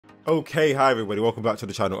Okay, hi everybody, welcome back to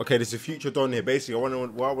the channel. Okay, this is Future Don here. Basically,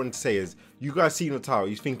 what I wanted to say is, you guys seen the title,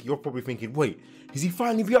 you're probably thinking, wait, has he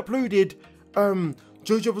finally re-uploaded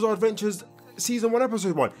JoJo's Bizarre Adventures Season 1,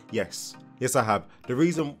 Episode 1? Yes, I have. The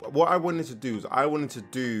reason, what I wanted to do is, I wanted to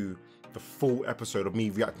do the full episode of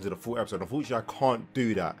me reacting to the full episode. Unfortunately, I can't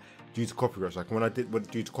do that due to copyright strike.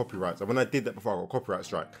 Due to copyrights, and when I did that before, I got copyright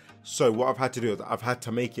strike. So what I've had to do is, I've had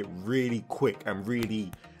to make it really quick and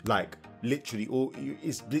really, like, it's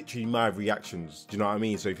literally my reactions. Do you know what I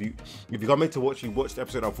mean? So if you got me to watch the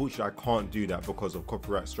episode, unfortunately I can't do that because of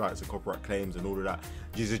copyright strikes and copyright claims and all of that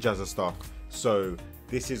jazz stuff. So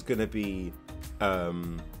this is gonna be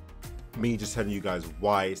me just telling you guys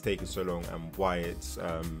why it's taking so long and why it's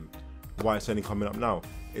only coming up now.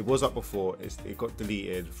 It was up before, it got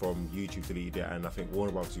deleted from YouTube, deleted it, and I think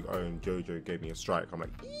Warner Bros. Who own JoJo gave me a strike. I'm like,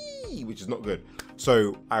 eee, which is not good.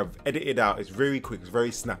 So I've edited out, it's very quick, it's very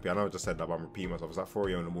snappy. I know I just said that, but I'm repeating myself. It's like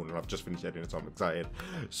 4 AM in the morning, I've just finished editing, so I'm excited.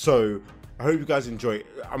 So I hope you guys enjoy it.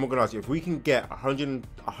 I'm not gonna ask you, if we can get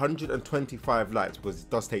 125 likes, because it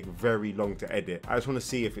does take very long to edit, I just wanna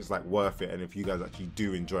see if it's like worth it and if you guys actually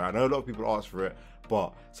do enjoy it. I know a lot of people ask for it,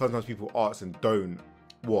 but sometimes people ask and don't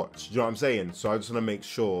watch, you know what I'm saying? So I just want to make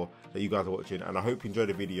sure that you guys are watching, and I hope you enjoy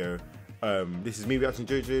the video. This is me reacting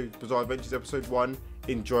to JoJo's Bizarre Adventures Episode 1.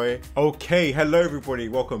 Enjoy. Okay, hello everybody,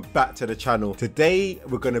 welcome back to the channel. Today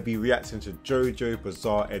we're going to be reacting to JoJo's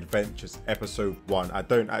Bizarre Adventures Episode 1. I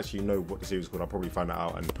don't actually know what the series is called. I'll probably find that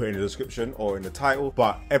out and put it in the description or in the title.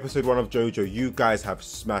 But Episode 1 of JoJo, you guys have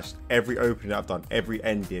smashed every opening I've done, every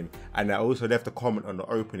ending, and I also left a comment on the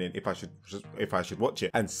opening if I should watch it.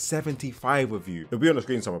 And 75 of you, it'll be on the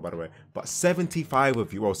screen somewhere by the way, but 75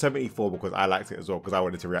 of you, well 74 because I liked it as well because I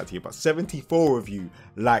wanted to react to you, but 74 of you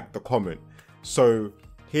liked the comment. So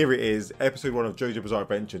here it is, episode 1 of JoJo's Bizarre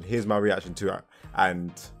Adventure. Here's my reaction to it,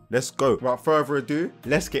 and let's go. Without further ado,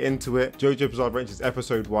 let's get into it. JoJo's Bizarre Adventures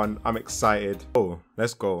Episode 1. I'm excited. Oh,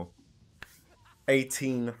 let's go.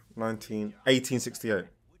 1868.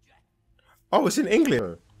 Oh, it's in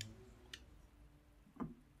English.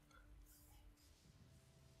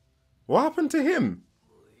 What happened to him?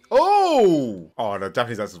 Oh, the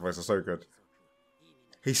Japanese actor's voice is so good.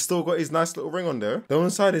 He's still got his nice little ring on there. The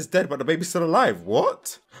one side is dead, but the baby's still alive.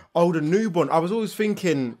 What? Oh, the newborn. I was always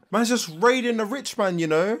thinking, man's just raiding the rich man, you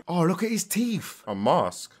know? Oh, look at his teeth. A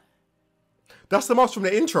mask. That's the mask from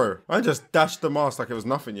the intro. I just dashed the mask like it was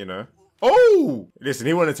nothing, you know? Oh! Listen,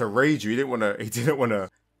 he wanted to raid you. He didn't want to.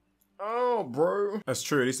 Oh, bro. That's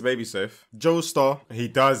true. At least the baby's safe. Joestar. He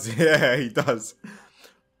does. Yeah, he does.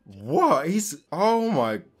 What? Oh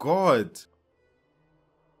my God.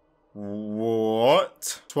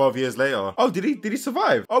 What? 12 years later. Oh, did he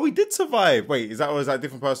survive? Oh, he did survive. Wait, is that a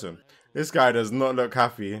different person? This guy does not look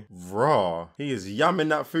happy. Raw. He is yamming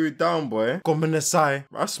that food down, boy. Gomenasai.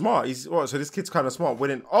 That's smart. He's what? So this kid's kind of smart.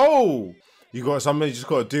 Winning. Oh, you just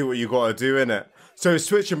gotta do what you gotta do, innit? So he's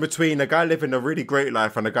switching between a guy living a really great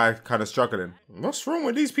life and a guy kind of struggling. What's wrong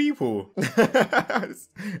with these people? That's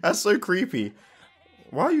so creepy.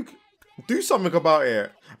 Why are you? Do something about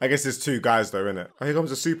it. I guess there's two guys though, innit? Oh, here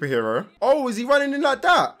comes a superhero. Oh, is he running in like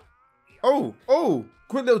that? Oh,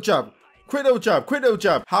 quick little jab. Quick little jab, quick little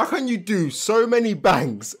jab. How can you do so many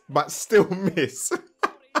bangs but still miss?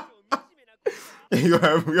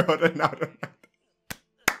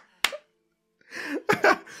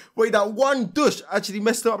 Wait, that one dush actually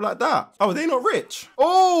messed it up like that. Oh, they're not rich.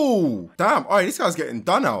 Oh, damn. All right, this guy's getting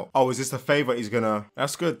done out. Oh, is this the favor he's gonna?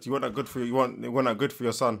 That's good. You want that good for you want that good for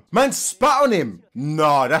your son? Man, spat on him.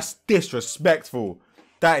 No, that's disrespectful.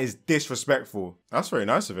 That is disrespectful. That's very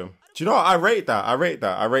nice of him. Do you know what? I rate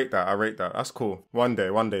that. That's cool. One day,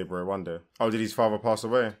 bro. One day. Oh, did his father pass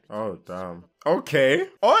away? Oh, damn. Okay.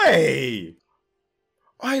 Oi!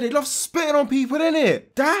 Oh, they love spitting on people,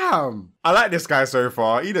 innit? Damn. I like this guy so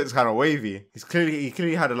far. He looks kind of wavy. He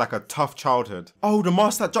clearly had a tough childhood. Oh, the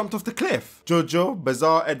mask that jumped off the cliff. JoJo's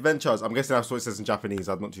Bizarre Adventures. I'm guessing that's what it says in Japanese.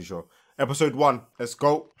 I'm not too sure. Episode 1. Let's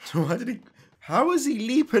go. How is he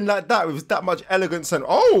leaping like that with that much elegance and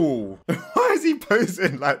oh, why is he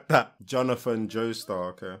posing like that? Jonathan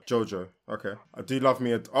Joestar, okay. JoJo, okay. I do love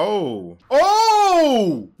me oh,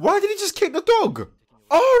 why did he just kick the dog?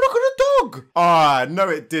 Oh, look at the dog. Ah, no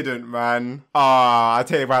it didn't, man. Ah, I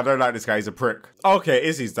tell you what, I don't like this guy, he's a prick. Okay,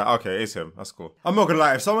 he's that, okay, it's him, that's cool. I'm not gonna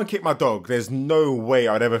lie, if someone kicked my dog, there's no way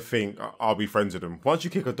I'd ever think I'll be friends with him. Once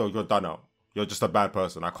you kick a dog, you're done out. You're just a bad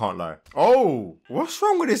person, I can't lie. Oh, what's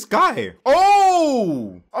wrong with this guy?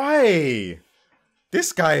 Oh, hey,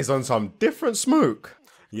 this guy is on some different smoke.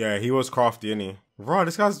 Yeah, he was crafty, innit? Right,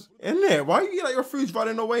 this guy's in there. Why are you like your food's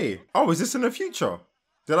running away? Oh, is this in the future?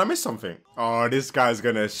 Did I miss something? Oh, this guy's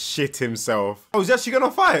gonna shit himself. Oh, he's actually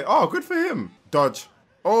gonna fight. Oh, good for him. Dodge.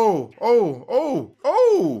 Oh, oh, oh,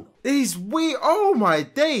 oh. He's weak. Oh, my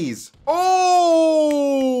days.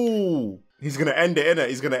 Oh. He's gonna end it, innit?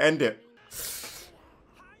 He's gonna end it.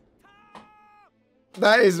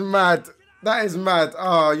 That is mad. That is mad.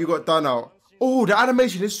 Oh, you got done out. Oh, the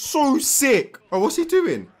animation is so sick. Oh, what's he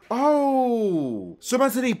doing? Oh. So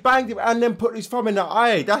man said he banged him and then put his thumb in the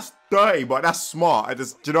eye. That's dirty, but that's smart. Do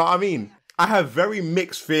you know what I mean? I have very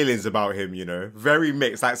mixed feelings about him, you know? Very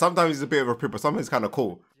mixed. Like, sometimes he's a bit of a pripper. Sometimes he's kind of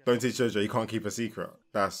cool. Don't teach JoJo, you can't keep a secret.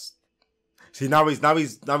 That's... See, now he's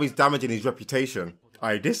damaging his reputation.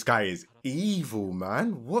 Alright, this guy is evil,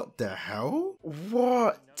 man. What the hell?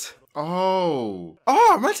 What? Oh.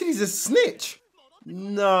 Oh, imagine he's a snitch.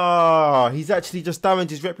 No, he's actually just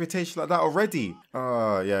damaged his reputation like that already.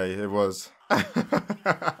 Oh, yeah, it was.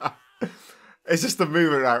 It's just the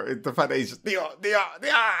movement, like, the fact that he's just...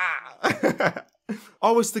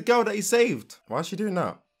 Oh, it's the girl that he saved. Why is she doing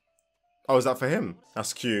that? Oh, is that for him?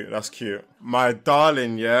 That's cute, that's cute. My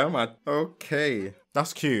darling, yeah? Okay.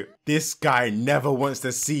 That's cute. This guy never wants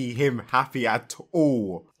to see him happy at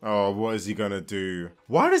all. Oh, what is he gonna do?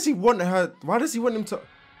 Why does he want her... Why does he want him to...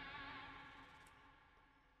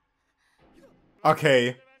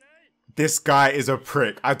 Okay. This guy is a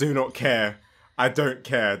prick. I do not care. I don't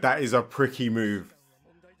care. That is a pricky move.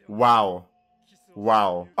 Wow.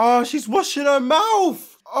 Wow. Oh, she's washing her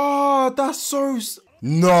mouth. Oh, that's so...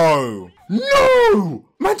 No. No!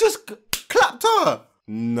 Man just clapped her.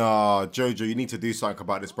 Nah, JoJo, you need to do something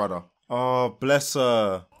about this, brother. Oh, bless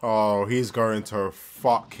her. Oh, he's going to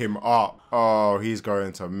fuck him up. Oh, he's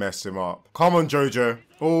going to mess him up. Come on, JoJo.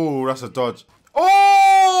 Oh, that's a dodge.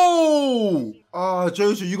 Oh! Oh,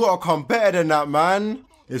 JoJo, you gotta come better than that, man.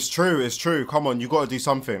 It's true, it's true. Come on, you gotta do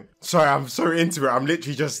something. Sorry, I'm so into it. I'm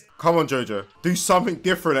literally just... Come on, JoJo. Do something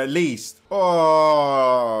different at least.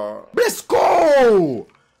 Oh. Let's go!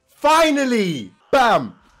 Finally!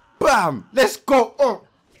 Bam! Bam! Let's go! Oh!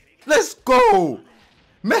 Let's go!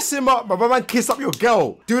 Mess him up, my man. Kiss up your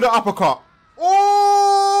girl. Do the uppercut.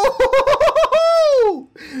 Oh!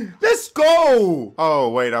 Let's go! Oh,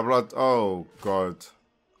 wait, that blood... Oh, God.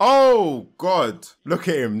 Oh, God. Look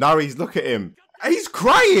at him. Now look at him. He's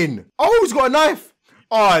crying. Oh, he's got a knife.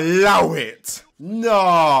 Oh, allow it.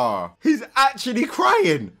 Nah. He's actually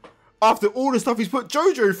crying. After all the stuff he's put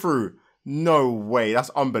JoJo through. No way. That's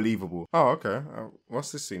unbelievable. Oh, okay.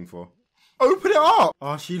 What's this scene for? Open it up.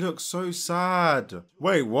 Oh, she looks so sad.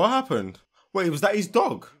 Wait, what happened? Wait, was that his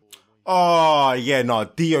dog? Oh, yeah, no.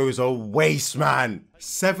 Dio's a waste, man.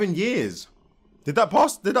 7 years. Did that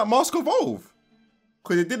mask evolve?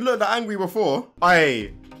 Because it didn't look that angry before. I'm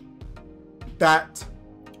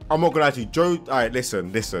not gonna lie to you, alright,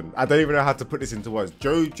 listen. I don't even know how to put this into words.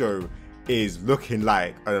 JoJo is looking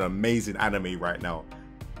like an amazing anime right now.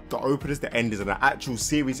 The openers, the enders, and the actual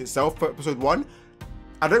series itself for episode 1.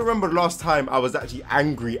 I don't remember the last time I was actually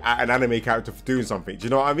angry at an anime character for doing something. Do you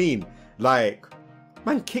know what I mean? Like,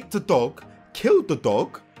 man kicked a dog, killed the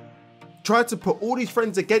dog, tried to put all his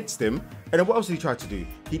friends against him, and then what else did he try to do?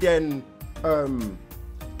 He then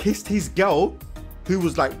kissed his girl, who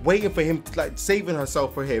was like waiting for him, like saving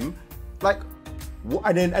herself for him, like,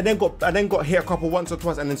 and then got hit a couple once or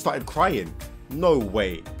twice, and then started crying. No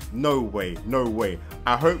way, no way, no way.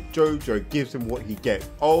 I hope JoJo gives him what he gets.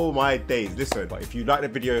 Oh my days. Listen, but if you like the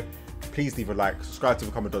video, please leave a like, subscribe to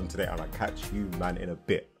become a Don today, and I'll catch you, man, in a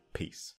bit. Peace.